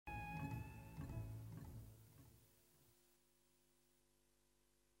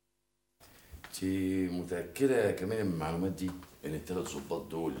انت متأكدة يا كمان من المعلومات دي ان الثلاث ظباط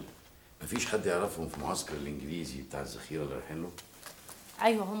دول مفيش حد يعرفهم في معسكر الانجليزي بتاع الذخيرة اللي رايحين له؟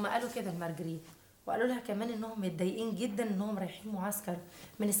 ايوه هم قالوا كده لمارجريت، وقالوا لها كمان انهم متضايقين جدا انهم رايحين معسكر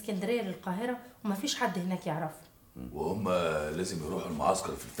من اسكندريه للقاهره ومفيش حد هناك يعرفه. وهم لازم يروحوا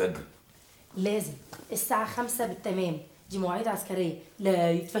المعسكر في الفجر؟ لازم الساعه 5 بالتمام، دي مواعيد عسكريه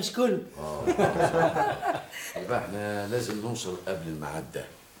لا يتفشكلوا. يبقى احنا لازم نوصل قبل الميعاد ده،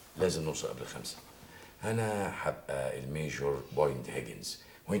 لازم نوصل قبل 5. انا هبقى الميجور بوينت هيجنز،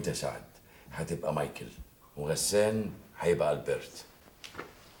 وانت يا سعد هتبقى مايكل، وغسان هيبقى البرت.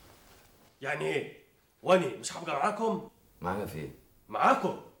 يعني ايه؟ واني مش هبقى معاكم؟ معانا فين؟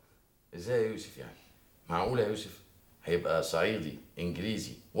 معاكم؟ ازاي يا يوسف يعني؟ معقولة يا يوسف؟ هيبقى صعيدي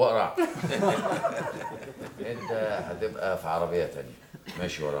انجليزي واقرع. انت هتبقى في عربية تانية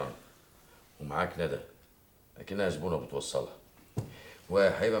ماشي ورانا، ومعاك ندى اكنها زبونة بتوصلها،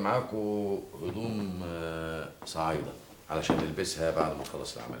 وهيبقى معاكوا هدوم صعايدة علشان نلبسها بعد ما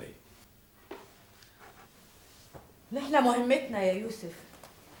نخلص العملية. نحن مهمتنا يا يوسف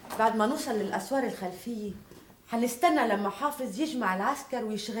بعد ما نوصل للأسوار الخلفية هنستنى لما حافظ يجمع العسكر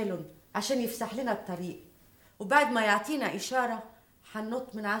ويشغلهم عشان يفسح لنا الطريق، وبعد ما يعطينا إشارة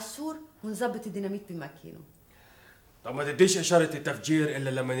هننط من على السور ونظبط الديناميت بمكانه. طب ما تديش إشارة التفجير إلا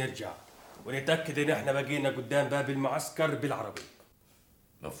لما نرجع ونتأكد إن إحنا بقينا قدام باب المعسكر بالعربي.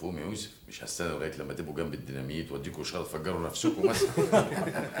 مفهوم يا يوسف، مش هستنى لغاية لما تبقوا جنب الديناميت واديكوا إشارة تفجروا نفسكم مثلا.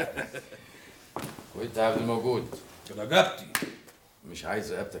 وأنت يا عبد الموجود؟ رقبتي. مش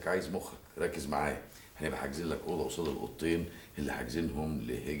عايز رقبتك، عايز مخك، ركز معايا. هنبقى حاجزين لك اوضه قصاد الاوضتين اللي حاجزينهم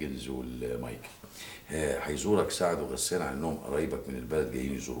لهيجنز والمايكل. هيزورك سعد وغسان على انهم قرايبك من البلد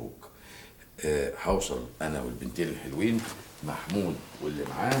جايين يزوروك. هوصل انا والبنتين الحلوين محمود واللي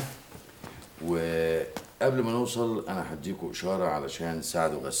معاه، وقبل ما نوصل انا هديكوا اشاره علشان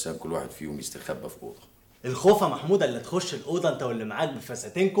سعد وغسان كل واحد فيهم يستخبى في اوضه. الخوفه محمود اللي تخش الاوضه انت واللي معاك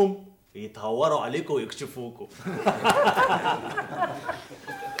بفساتينكم يتهوروا عليكم ويكشفوكم.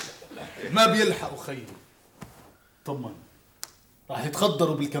 ما بيلحقوا خيي. طمن، راح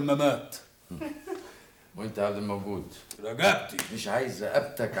يتخدروا بالكمامات. وانت يا عبد الموجود؟ رقبتي. مش عايز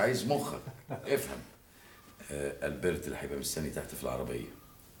رقبتك، عايز مخك. افهم. البرت اللي هيبقى مستني تحت في العربيه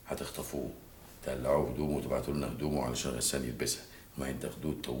هتخطفوه، تقلعوه هدومه وتبعتوا لنا هدومه علشان غسان يلبسها، وما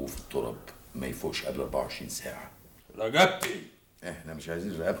هتاخدوه تطووه في التراب، ما يفوقش قبل 24 ساعه. رقبتي. احنا مش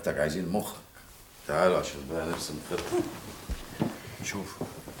عايزين رقبتك، عايزين مخك. تعالوا عشان بقى نرسم خطه. شوف.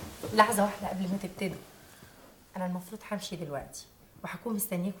 لحظه واحده قبل ما تبتدوا، انا المفروض همشي دلوقتي وهكون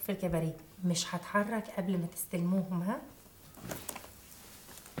مستنياكم في الكباريه، مش هتحرك قبل ما تستلموهم. ها؟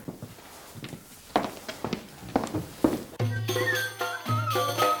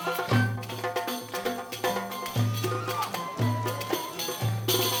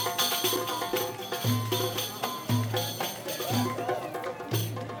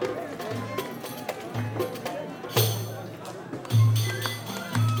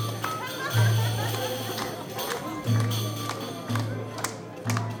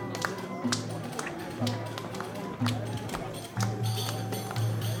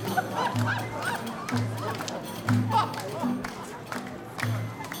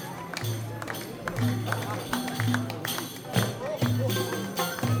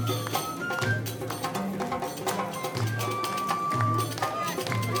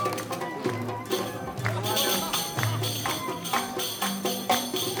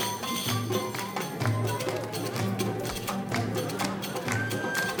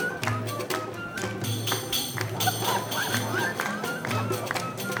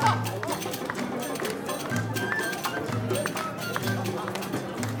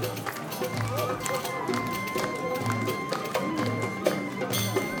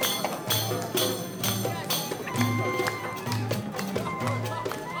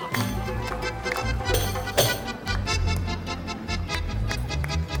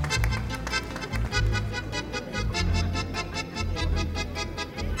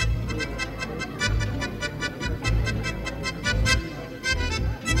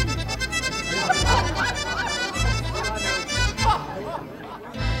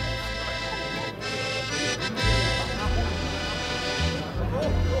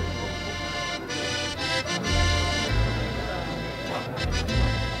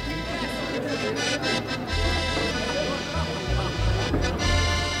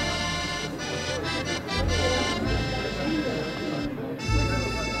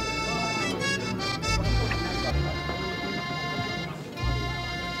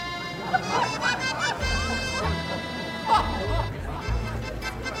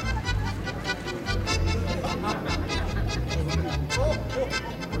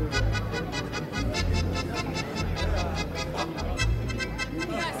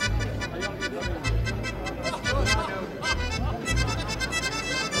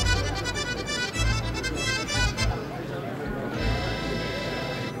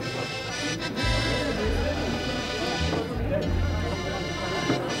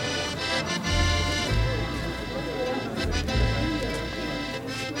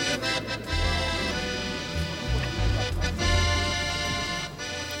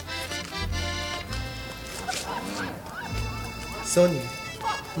 Sonia.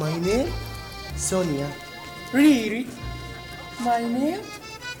 My name? Sonia. Riri. My name?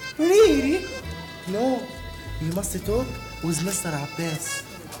 Riri. No, you must talk with Mr. Abbas.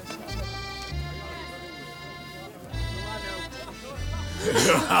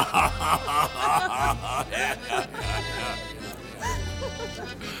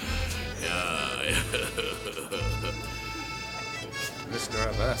 Mr.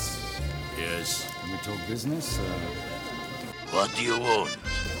 Abbas. Yes. Can we talk business? What do you want?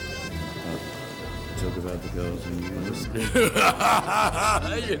 Talk about the girls in university.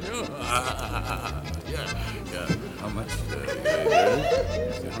 You know. Yeah. How much?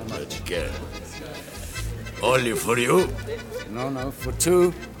 How much can? Only for you? No, for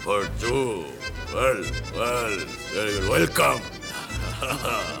two. For two. Well, very good. Welcome.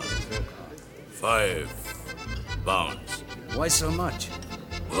 5 pounds. Why so much?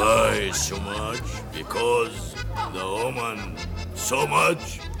 Why so much? Because the woman so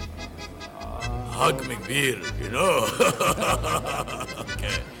much. Hug me beer, you know.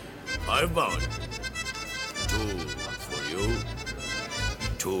 Okay. 5 pounds. 2 for you.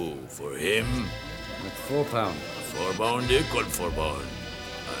 2 for him. That's 4 pounds. 4 pound equal 4 pound.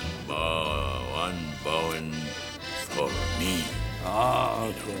 And 1 pound for me.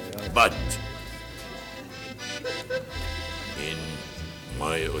 Okay. But in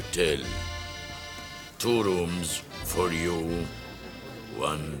my hotel, 2 rooms for you,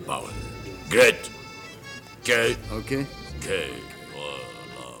 1 pound. Great. Okay. Okay. Okay. Oh,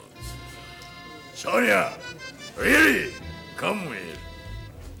 love. Sonia, really? Come here.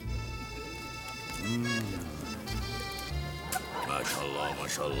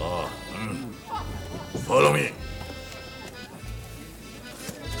 MashaAllah. Follow me.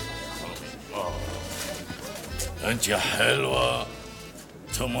 أنت يا حلوة.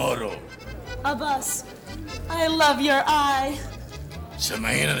 Tomorrow. Abbas, I love your eye.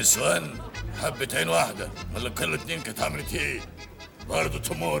 سامعين يا نسوان؟ حبتين واحدة ولا كل 2 كانت عملت ايه؟ برضه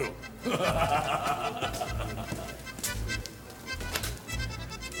tomorrow.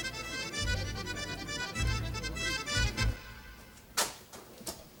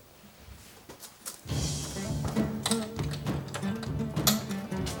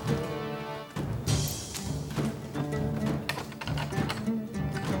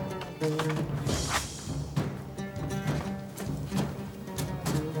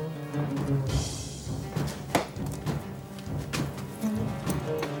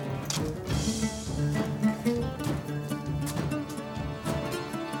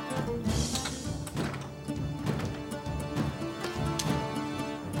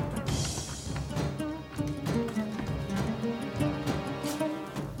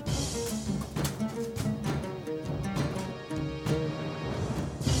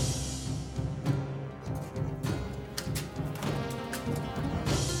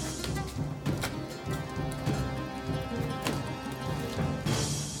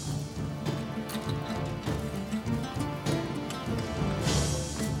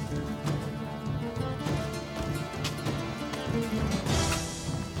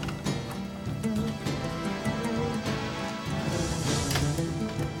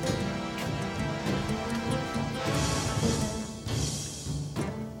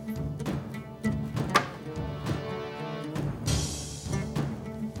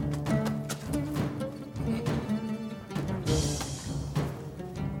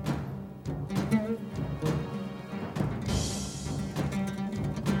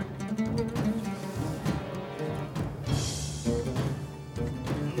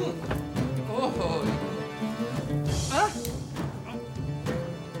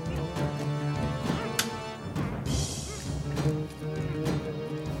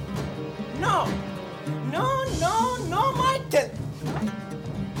 No, Michael.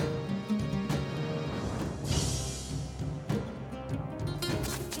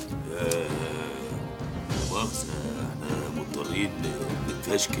 مؤاخذة احنا مضطرين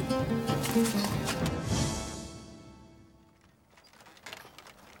نتفشكل.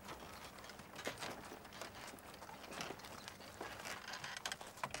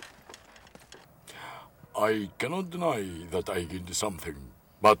 I cannot deny that I gained something,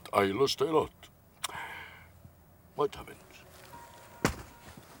 but I lost a lot. What happened?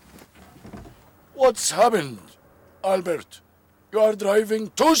 What's happened, Albert? You are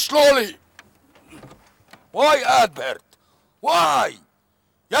driving too slowly. Why, Albert? Why?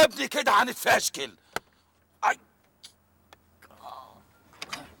 يا ابني كده هنتفشكل.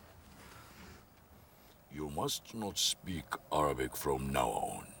 You must not speak Arabic from now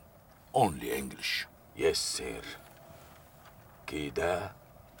on. Only English. ياسر كده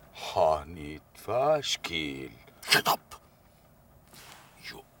هنتفشكل. Shut up!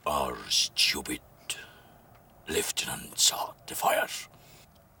 are stupid. Lieutenant sought the fire.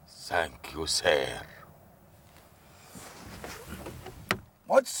 Thank you, sir.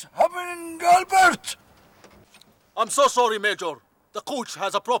 What's happening, Albert? I'm so sorry, Major. The coach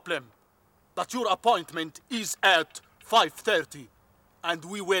has a problem. But your appointment is at 5:30, and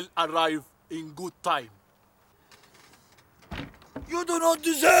we will arrive in good time. You do not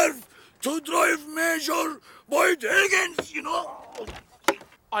deserve to drive Major Boyd Higgins, you know.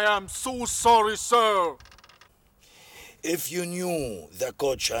 I am so sorry, sir. If you knew the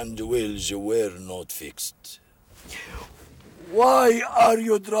coach and wheels were not fixed, why are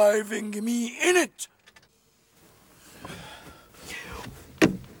you driving me in it?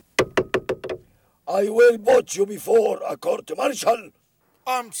 I will put you before a court-martial.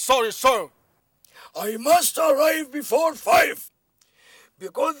 I'm sorry, sir. I must arrive before 5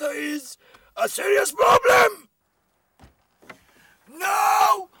 because there is a serious problem.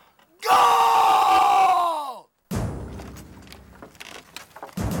 Now, go!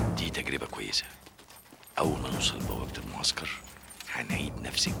 دي تجربة كويسة. أول ما نوصل بوابة المعسكر هنعيد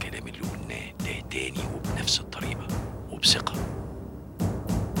نفس الكلام اللي قلناه ده تاني وبنفس الطريقة وبثقة.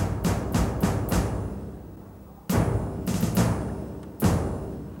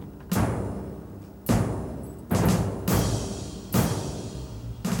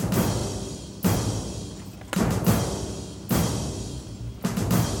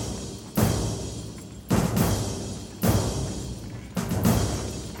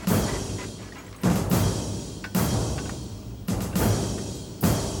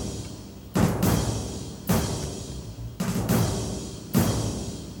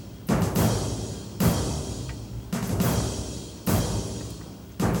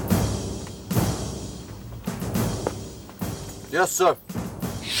 Yes, sir.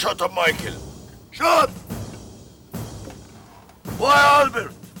 Shut up, Michael. Shut! Why,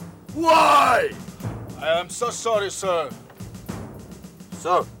 Albert? Why? I am so sorry, sir.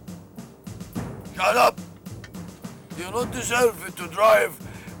 Sir. Shut up! You don't deserve to drive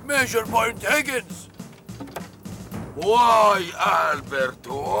Major Boyd Higgins. Why, Albert?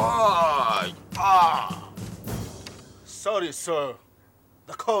 Why? Sorry, sir.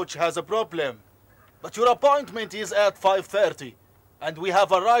 The coach has a problem. But your appointment is at 5:30, and we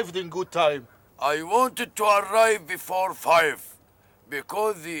have arrived in good time. I wanted to arrive before 5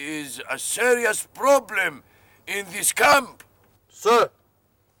 because there is a serious problem in this camp. Sir.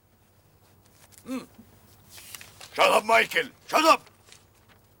 Shut up, Michael. Shut up.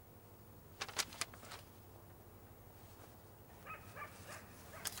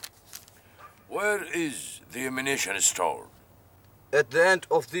 Where is the ammunition store? At the end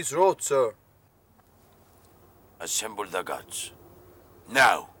of this road, sir. Assemble the guns.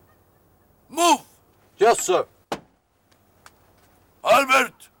 Now. Move! Yes, sir.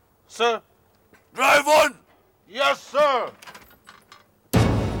 Albert! Sir. Drive on! Yes, sir.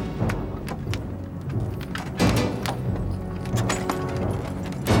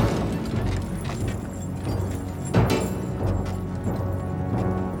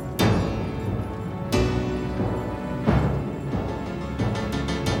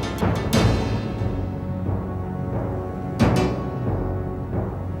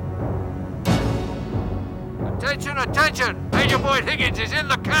 Attention, attention! Major Boyd Higgins is in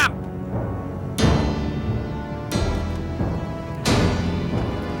the camp!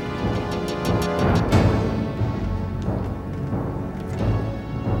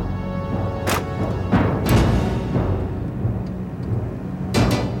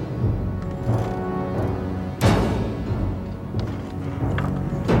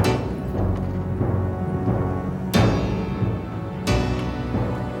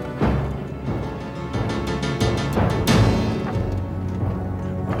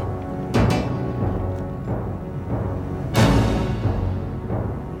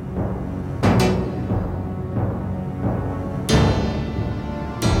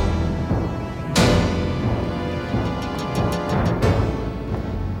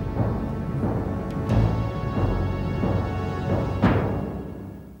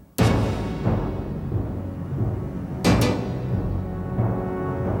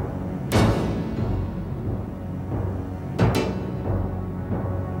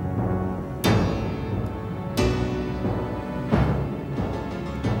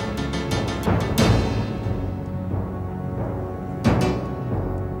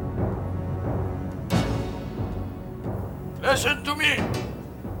 Listen to me!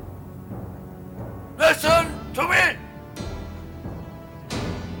 Listen to me!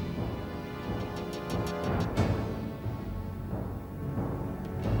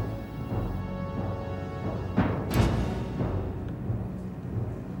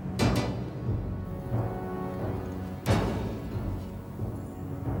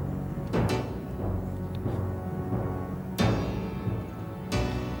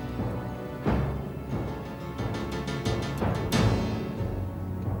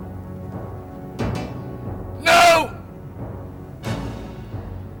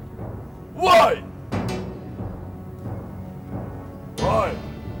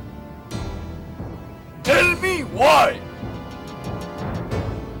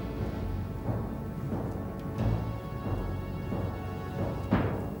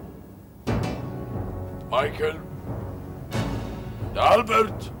 Michael, and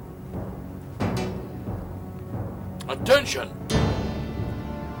Albert. Attention!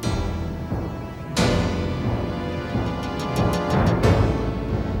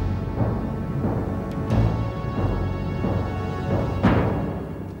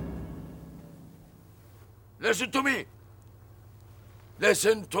 Listen to me.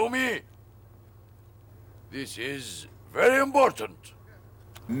 Listen to me. This is very important.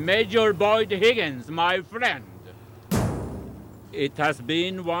 Major Boyd Higgins, my friend. It has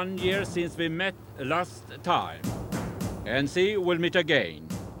been 1 year since we met last time. And see, we'll meet again.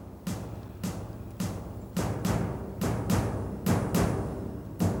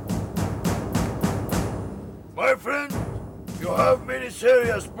 My friend, you have many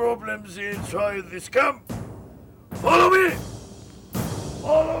serious problems inside this camp. Follow me!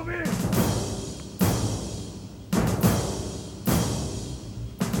 Follow me!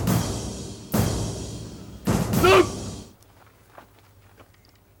 Look!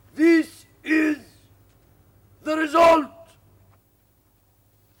 This is the result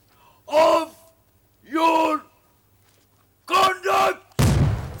of your conduct!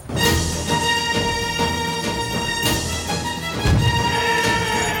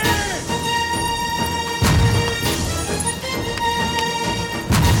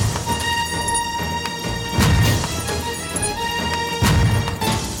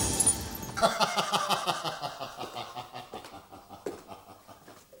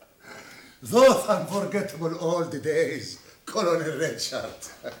 Those unforgettable old days, Colonel Richard.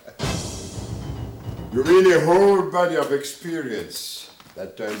 You mean a whole body of experience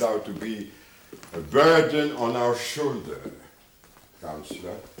that turned out to be a burden on our shoulder,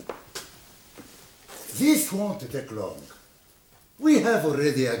 Counselor? This won't take long. We have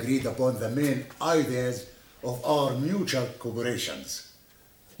already agreed upon the main ideas of our mutual cooperations.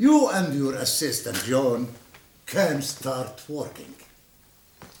 You and your assistant, John, can start working.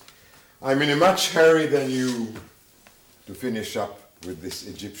 I'm in a much hurry than you to finish up with this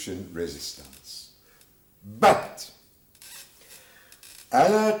Egyptian resistance. But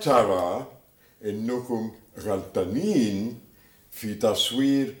ألا ترى إنكم غلطانين في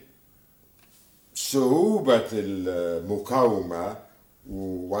تصوير صعوبة المقاومة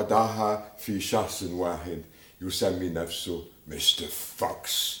ووضعها في شخص واحد يسمي نفسه مستر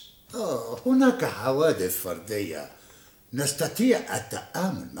فوكس. هناك حوادث فردية نستطيع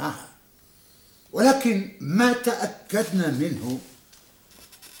التعامل معها، ولكن ما تأكدنا منه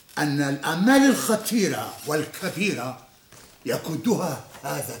أن الأعمال الخطيرة والكبيرة يقودها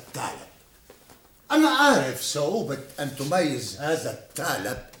هذا الثعلب. أنا عارف صعوبة أن تميز هذا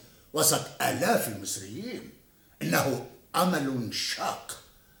الثعلب وسط آلاف المصريين. إنه عمل شاق،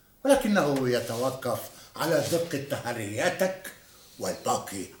 ولكنه يتوقف على دقة تحرياتك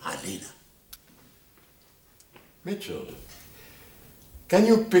والباقي علينا. Mitchell, can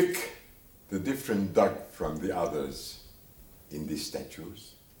you pick the different dog from the others in these statues?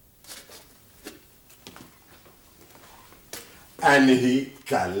 أنهي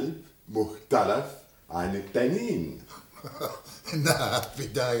كلب مختلف عن التانيين؟ إنها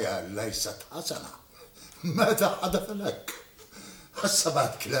بداية ليست حسنة. ماذا حدث لك؟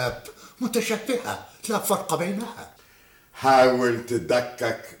 السبع كلاب متشابهة، لا فرق بينها. حاول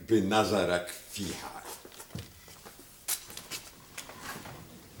تدقق بنظرك فيها.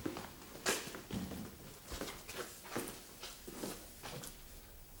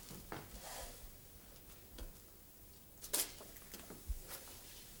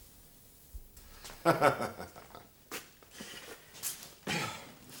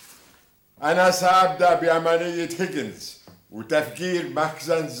 أنا سأبدأ بعملية هيجنز وتفجير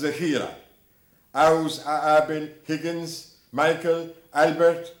مخزن الذخيرة. عاوز أقابل هيجنز، مايكل،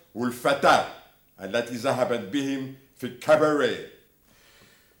 ألبرت والفتاة التي ذهبت بهم في الكاباريه.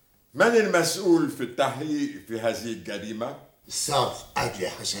 من المسؤول في التحقيق في هذه الجريمة؟ أستاذ عدلي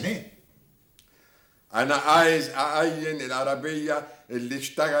حسنين. أنا عايز أعين العربية اللي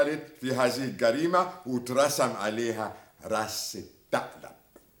اشتغلت في هذه الجريمة وترسم عليها راس الثعلب.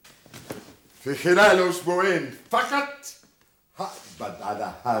 في خلال أسبوعين فقط هقبض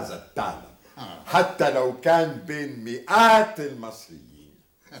على هذا الثعلب، حتى لو كان بين مئات المصريين.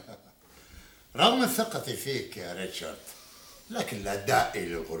 رغم ثقتي فيك يا ريتشارد، لكن لا داعي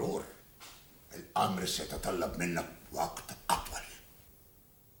للغرور. الأمر سيتطلب منك وقت أطول.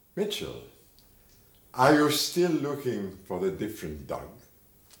 Mitchell, are you still looking for the different dog?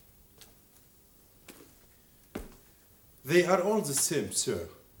 They are all the same, sir.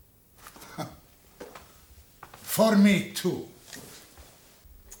 For me too.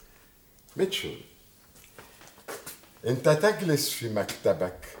 ميتشل، أنت تجلس في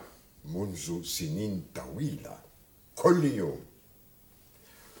مكتبك منذ سنين طويلة كل يوم،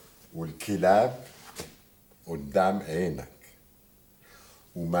 والكلاب قدام عينك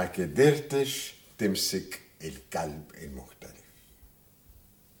وما قدرتش تمسك الكلب المختلف.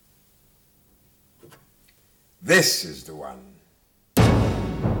 This is the one.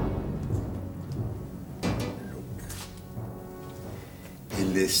 Look.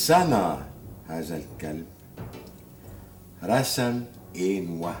 اللي صنع هذا الكلب رسم عين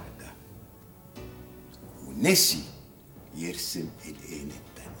واحدة ونسي يرسم العين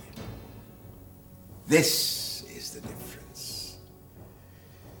التانية. This is the difference.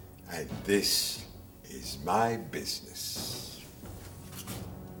 And this is my business.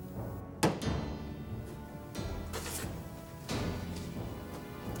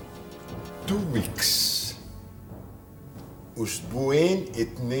 Two weeks. أسبوعين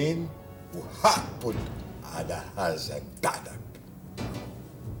اتنين وهقبض على هذا الثعلب.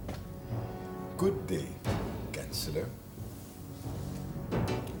 Good day, Counselor.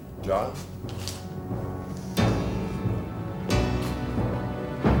 John?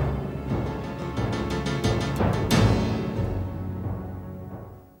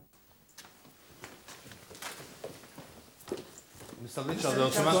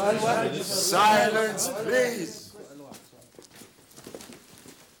 Silence, please.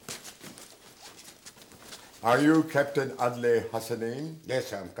 Are you Captain Adley Hassanein?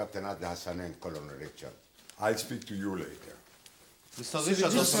 Yes, I'm Captain Adley Hassanein, Colonel Richard. I'll speak to you later.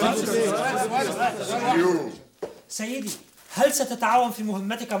 You. سيدي، هل ستتعاون في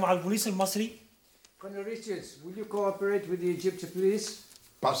مهمتك مع البوليس المصري؟ Colonel Richards, will you cooperate with the Egyptian police?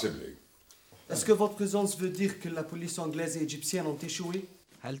 Possibly. Est-ce que votre présence veut dire que la police anglaise et égyptienne ont échoué?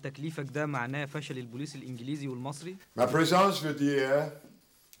 هل تكليفك ده معناه فشل البوليس الإنجليزي والمصري؟ Ma présence veut dire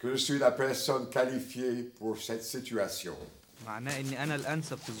que je suis la personne qualifiée pour cette situation. معناه إني أنا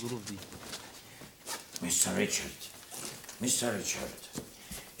الأنسب في الظروف دي. Mr. Richard,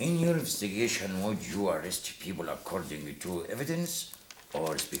 in your investigation, would you arrest people according to evidence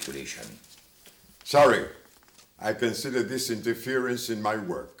or speculation? Sorry, I consider this interference in my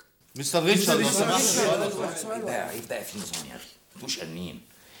work. Mr. Richard, يبقى في نظام يا أخي، مش أنين.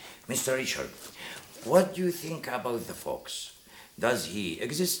 Mr. Richard, what do you think about the fox? Does he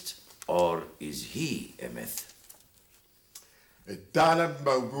exist or is he a myth? الثعلب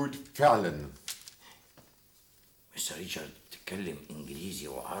موجود فعلا. مستر ريتشارد، تتكلم انجليزي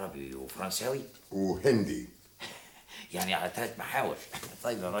وعربي وفرنساوي وهندي، يعني على 3 محاور.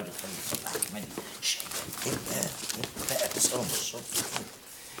 طيب يا راجل خلي صوت احمد شيء بقى تسألهم بالصوت.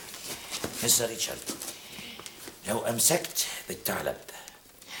 مستر ريتشارد، لو امسكت بالثعلب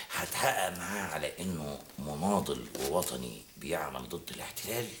هتحقق معاه على انه مناضل ووطني بيعمل ضد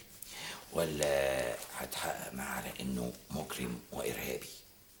الاحتلال، ولا هتحقق معاه على انه مجرم وارهابي؟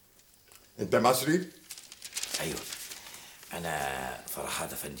 انت مصري؟ ايوه، انا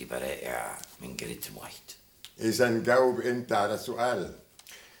فرحات افندي برائع من جريدة المواعيد. اذا جاوب انت على سؤال،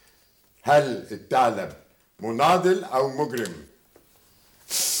 هل الثعلب مناضل او مجرم؟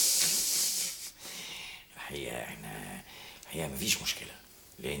 هي مفيش مشكلة،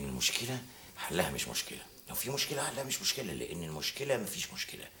 لأن المشكلة حلها مش مشكلة. لو في مشكلة حلها مش مشكلة، لأن المشكلة مفيش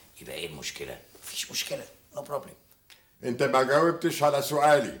مشكلة. يبقى إيه المشكلة؟ مفيش مشكلة. no problem. أنت ما جاوبتش على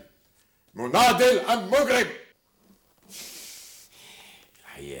سؤالي، مناضل أم مجرم؟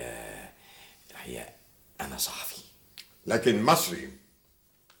 هي أنا صحفي. لكن مصري.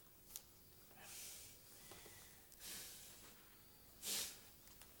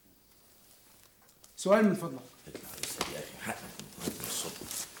 سؤال من فضلك.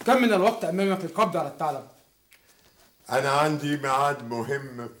 كم من الوقت أمامك للقبض على الثعلب؟ أنا عندي ميعاد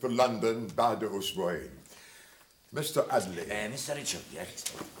مهم في لندن بعد أسبوعين. مستر أدلي. مستر ريتشارد يا أخي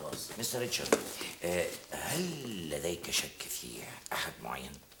خلاص. مستر ريتشارد، هل لديك شك في أحد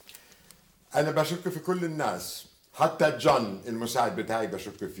معين؟ أنا بشك في كل الناس، حتى جون المساعد بتاعي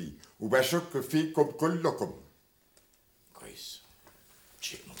بشك فيه، وبشك فيكم كلكم. كويس،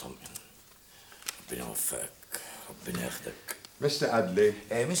 شيء مطمئن. ربنا يوفقك، ربنا ياخدك. مستر أدلي.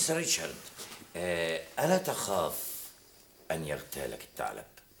 مستر ريتشارد، ألا تخاف أن يغتالك الثعلب؟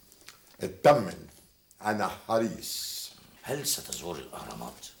 اطمن، أنا حريص. هل ستزور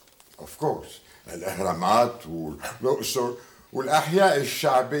الأهرامات؟ Of course، الأهرامات والأقصر والأحياء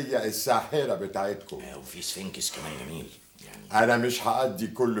الشعبية الساحرة بتاعتكم. وفي سفنكس كمان جميل. أنا مش هقضي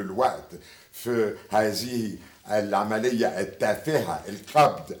كل الوقت في هذه العملية التافهة،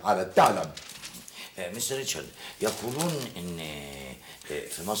 القبض على الثعلب. مستر ريتشارد، يقولون ان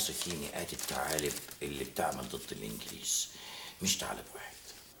في مصر في مئات الثعالب اللي بتعمل ضد الانجليز، مش ثعلب واحد.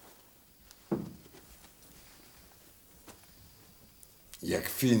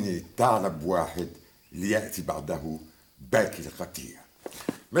 يكفيني ثعلب واحد ليأتي بعده باقي القطيع.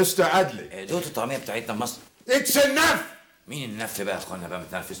 مستر عدلي، دوت الطعميه بتاعتنا مصر. اتس النف. مين النف بقى يا اخوانا بقى؟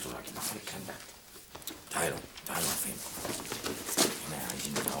 متنرفزتوا راجل معقول الكلام ده؟ تعالوا فين؟ احنا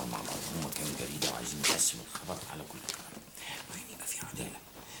عايزين نتعاون مع بعض، هما كام جريده وعايزين نقسم الخبر على كل قناه وعايزين يبقى في عداله.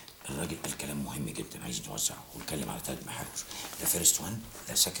 الراجل قال كلام مهم جدا عايز نوزعه ونتكلم على 3 محاور، ذا فيرست وان،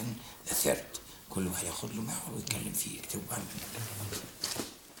 ذا سكند، ذا ثيرد. كل واحد ياخد له محور ويتكلم فيه. اكتبوا بقى.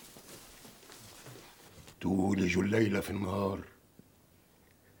 تولج الليل في النهار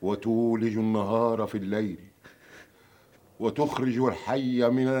وتولج النهار في الليل وتخرج الحي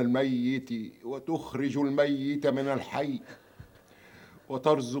من الميت وتخرج الميت من الحي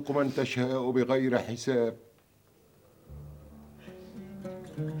وترزق من تشاء بغير حساب.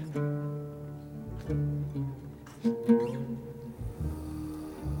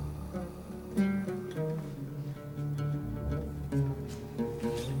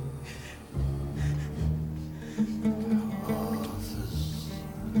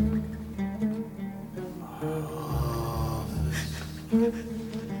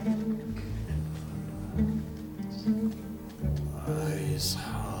 عايز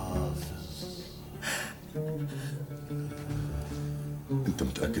حافظ. انت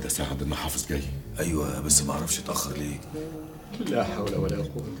متأكد يا سعد ان حافظ جاي؟ ايوه بس ما اعرفش اتاخر ليه. لا حول ولا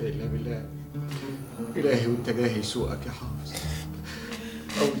قوة الا بالله. الهي وانت جاهي سوءك يا حافظ.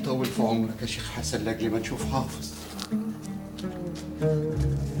 او يطول في عمرك يا شيخ حسن لاجل ما نشوف حافظ.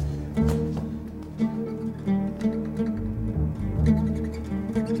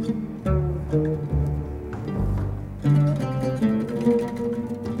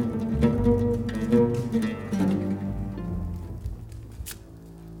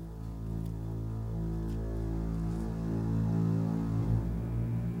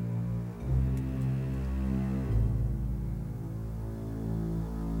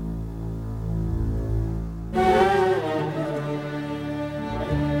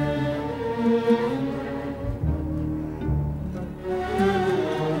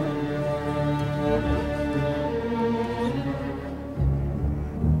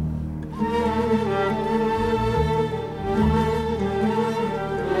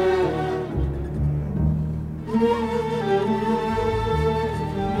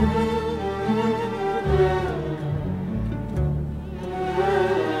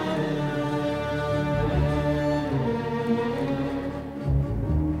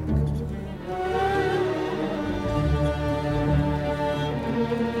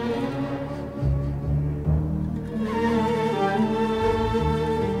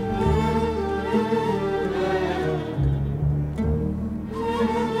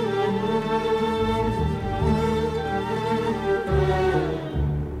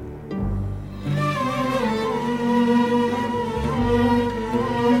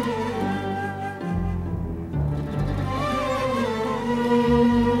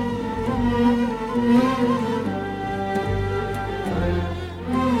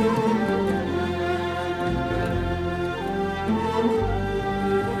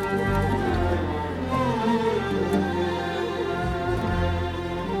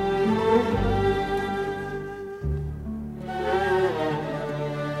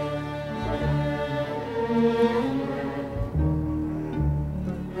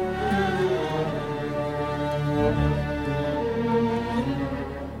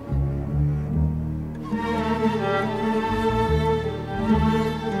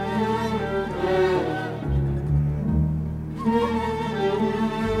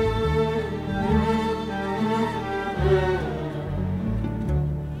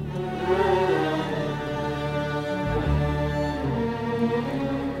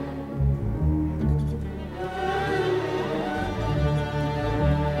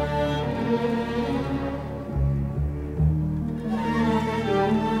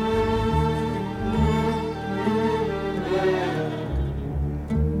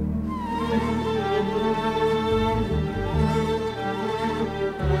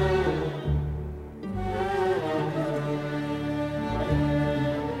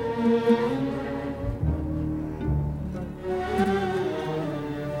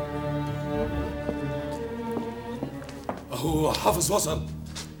 هو حافظ وصل.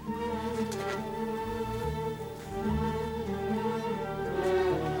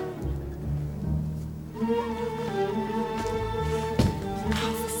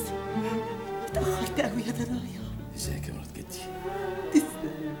 حافظ اتأخرت قوي يا درايا. ازيك يا مرات جدي؟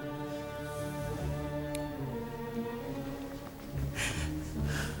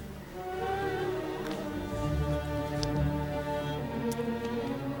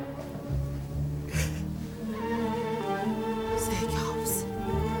 ازيك يا حافظ؟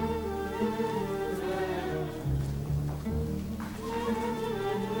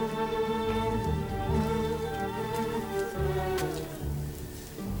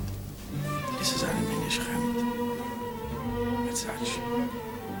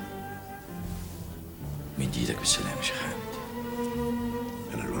 مد ايدك بالسلامة يا شيخ حامد.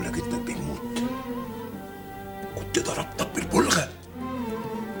 انا لولا جدك بيموت كنت ضربتك بالبلغه.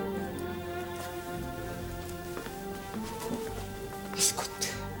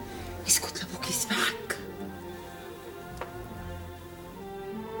 اسكت اسكت لابوك يسمعك.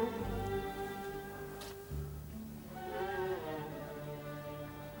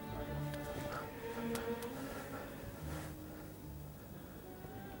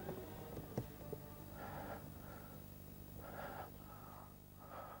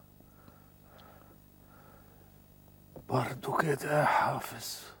 برضو كده يا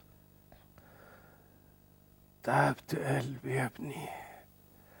حافظ؟ تعبت قلبي يا ابني،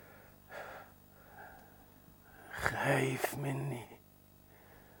 خايف مني،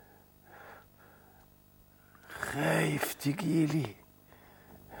 خايف تجيلي.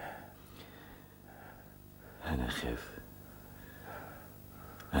 أنا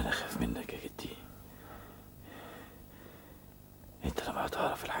خاف منك يا جدي. أنت لما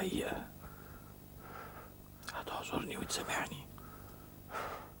هتعرف الحقيقة هتعذرني وتسامحني.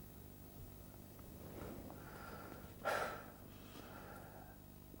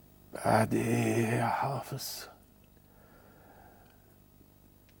 بعد ايه يا حافظ؟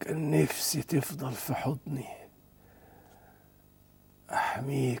 كان نفسي تفضل في حضني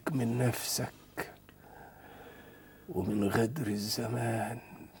احميك من نفسك ومن غدر الزمان.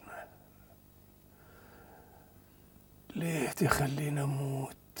 ليه تخليني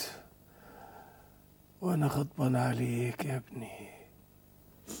اموت وانا غضبان عليك يا ابني؟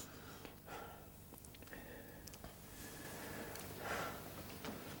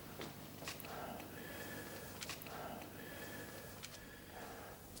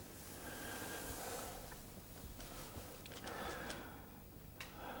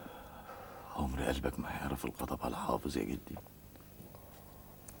 عمر قلبك ما هيعرف الغضب على حافظ يا جدي.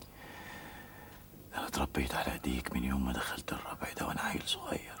 انا اتربيت على ايديك من يوم ما دخلت الربع ده وانا عيل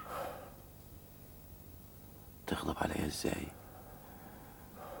صغير. تغضب عليا ازاي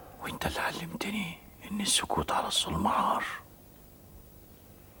وانت اللي علمتني ان السكوت على الظلم عار؟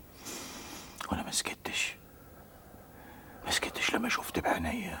 وانا ما سكتش لما شفت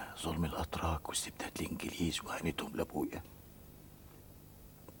بعينيا ظلم الاتراك واستبداد الانجليز وهنتهم لابويا.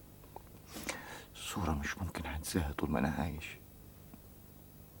 صورة مش ممكن هنساها طول ما انا عايش،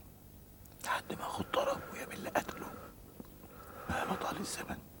 لحد ما اخد ضرب ابويا من اللي قتله مهما طال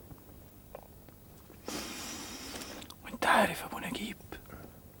الزمن. وانت عارف يا ابو نجيب،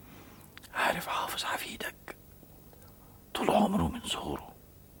 عارف حافظ حفيدك طول عمره من صغره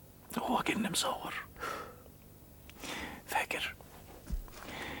هو كأنه مصور. فاكر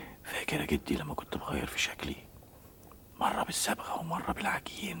يا جدي لما كنت بغير في شكلي، مرة بالصبغة ومرة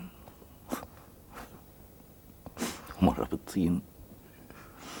بالعجين ومرة بالطين،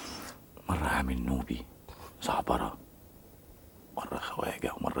 مرة عامل نوبي زعبرة، مرة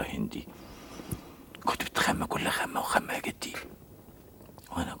خواجة ومرة هندي. كنت بتخمى كل خمة وخمة يا جدي،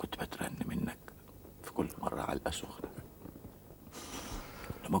 وانا كنت بترن منك في كل مرة علقة سخنة.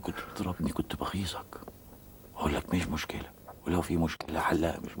 لما كنت بتضربني كنت بغيظك واقول لك مش مشكلة، ولو في مشكلة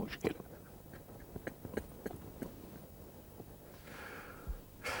حلها مش مشكلة.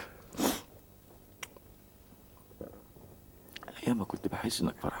 ايام ما كنت بحس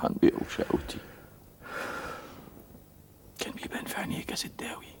انك فرحان بيا وشقوتي كان بيبان في عينيك يا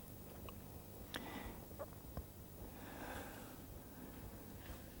سداوي.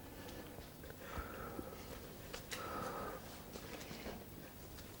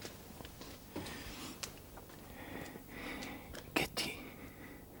 جدي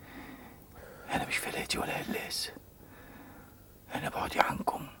انا مش فلاتي ولا هلاس، انا بعدي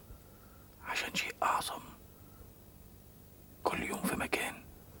عنكم عشان شيء اعظم. كل يوم في مكان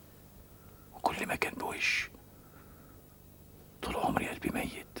وكل مكان بوش. طول عمري قلبي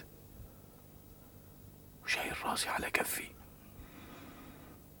ميت وشايل راسي على كفي.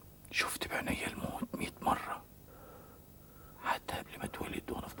 شفت بعينيا الموت 100 مرة، حتى قبل ما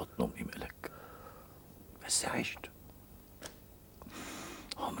اتولد وانا في بطن امي ملك، بس عشت.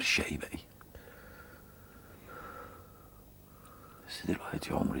 عمري الشقي بقي، بس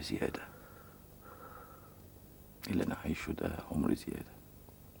دلوقتي عمري زيادة. اللي انا عايشه ده عمري زيادة.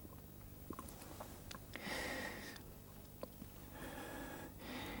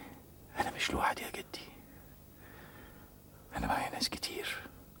 انا مش لوحدي يا جدي، انا معايا ناس كتير،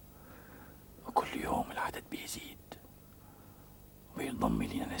 وكل يوم العدد بيزيد وبينضم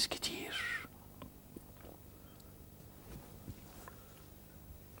لينا ناس كتير.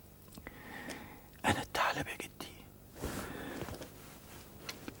 انا الثعلب يا جدي،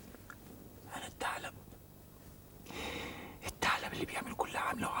 انا الثعلب اللي بيعمل كل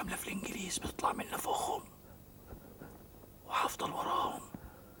واللي عاملة في الإنجليز بتطلع من نفوخهم، وهفضل وراهم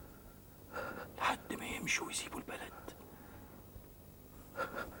لحد ما يمشوا ويسيبوا البلد.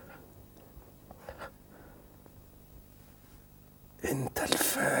 انت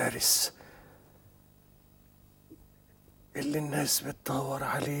الفارس اللي الناس بتدور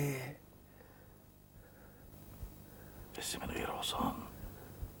عليه، بس من غير حصان.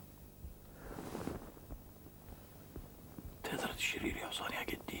 تقدر تشتري لي حصان يا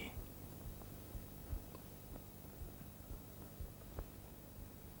جدي؟